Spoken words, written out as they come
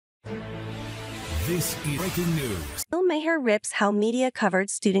This is breaking news. Maher rips how media covered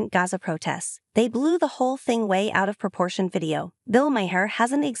student Gaza protests. They blew the whole thing way out of proportion video. Bill Maher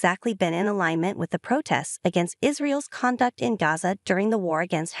hasn't exactly been in alignment with the protests against Israel's conduct in Gaza during the war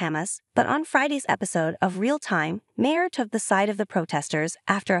against Hamas, but on Friday's episode of Real Time, Maher took the side of the protesters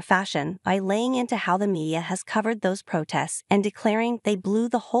after a fashion by laying into how the media has covered those protests and declaring they blew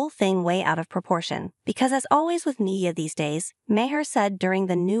the whole thing way out of proportion. Because as always with media these days, Maher said during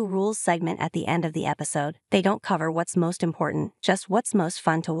the New Rules segment at the end of the episode, they don't cover what's most important, just what's most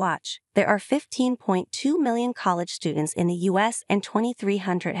fun to watch. There are 15.2 million college students in the U.S. and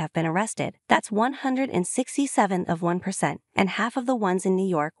 2,300 have been arrested. That's 167 of 1%, and half of the ones in New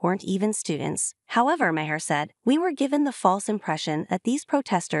York weren't even students. However, Maher said, we were given the false impression that these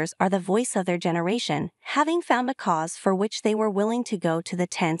protesters are the voice of their generation, having found a cause for which they were willing to go to the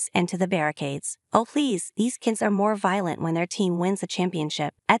tents and to the barricades. Oh please, these kids are more violent when their team wins a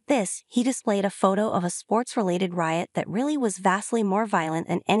championship. At this, he displayed a photo of a sports-related riot that really was vastly more violent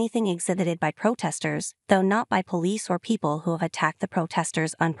than anything exhibited by protesters, though not by police or people who have attacked the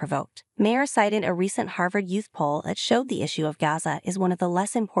protesters unprovoked. Maher cited a recent Harvard youth poll that showed the issue of Gaza is one of the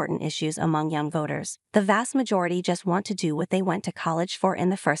less important issues among young voters. The vast majority just want to do what they went to college for in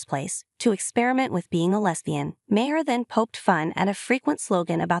the first place, to experiment with being a lesbian. Maher then poked fun at a frequent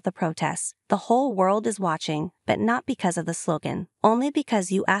slogan about the protests. The whole world is watching, but not because of the slogan. Only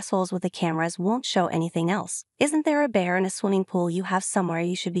because you assholes with the cameras won't show anything else. Isn't there a bear in a swimming pool you have somewhere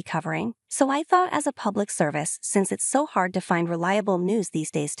you should be covering? So I thought as a public service, since it's so hard to find reliable news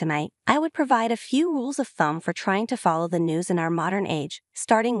these days tonight, I would provide a few rules of thumb for trying to follow the news in our modern age,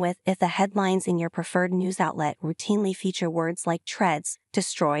 starting with if the headlines in your preferred news outlet routinely feature words like treads,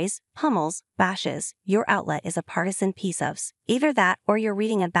 destroys, pummels, bashes, your outlet is a partisan piece of. Either that or you're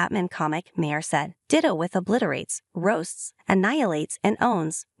reading a Batman comic, Maher said. Ditto with obliterates, roasts, annihilates, and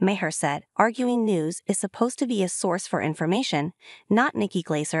owns, Maher said, arguing news is supposed to be a source for information, not Nikki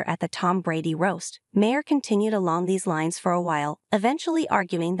Glaser at the Tom Brady roast. Maher continued along these lines for a while, eventually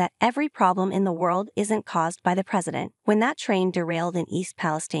arguing that every problem in the world isn't caused by the president. When that train derailed in East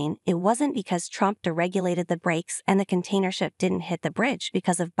Palestine, it wasn't because Trump deregulated the brakes and the container ship didn't hit the bridge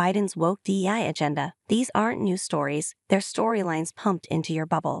because of Biden's woke DEI agenda. These aren't news stories, they're storylines pumped into your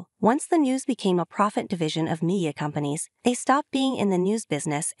bubble. Once the news became a profit division of media companies, they stopped being in the news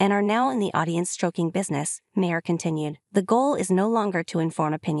business and are now in the audience-stroking business, Maher continued. The goal is no longer to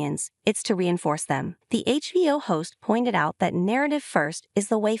inform opinions, it's to reinforce them. The HBO host pointed out that narrative first is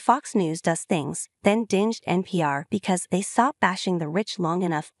the way Fox News does things, then dinged NPR because they stopped bashing the rich long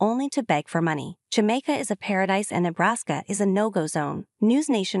enough only to beg for money. Jamaica is a paradise and Nebraska is a no-go zone. News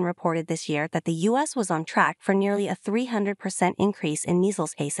Nation reported this year that the U.S. was on track for nearly a 300% increase in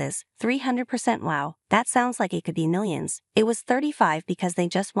measles cases. 300%, wow. That sounds like it could be millions. It was 35 because they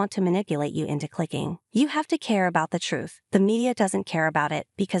just want to manipulate you into clicking. You have to care about the truth. The media doesn't care about it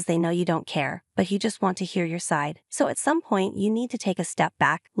because they know you don't care, but you just want to hear your side. So at some point you need to take a step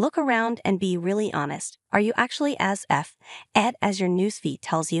back, look around and be really honest. Are you actually as ed as your newsfeed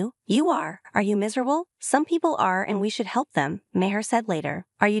tells you? You are. Are you miserable? Some people are and we should help them, Maher said later.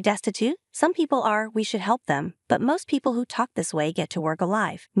 Are you destitute? Some people are, we should help them, but most people who talk this way get to work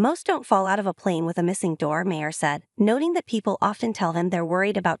alive. Most don't fall out of a plane with a missing door, Maher said. Noting that people often tell him they're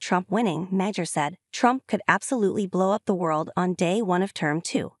worried about Trump winning, Maher said, Trump could absolutely blow up the world on day one of term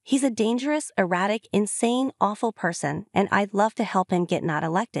 2. He's a dangerous, erratic, insane, awful person, and I'd love to help him get not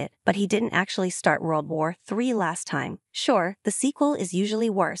elected, but he didn't actually start World War III last time. Sure, the sequel is usually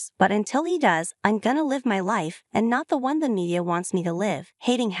worse, but until he does, I'm gonna live my life, and not the one the media wants me to live,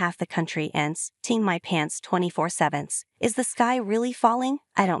 hating half the country and teeing my pants 24/7. Is the sky really falling?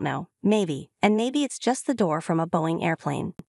 I don't know. Maybe. And maybe it's just the door from a Boeing airplane.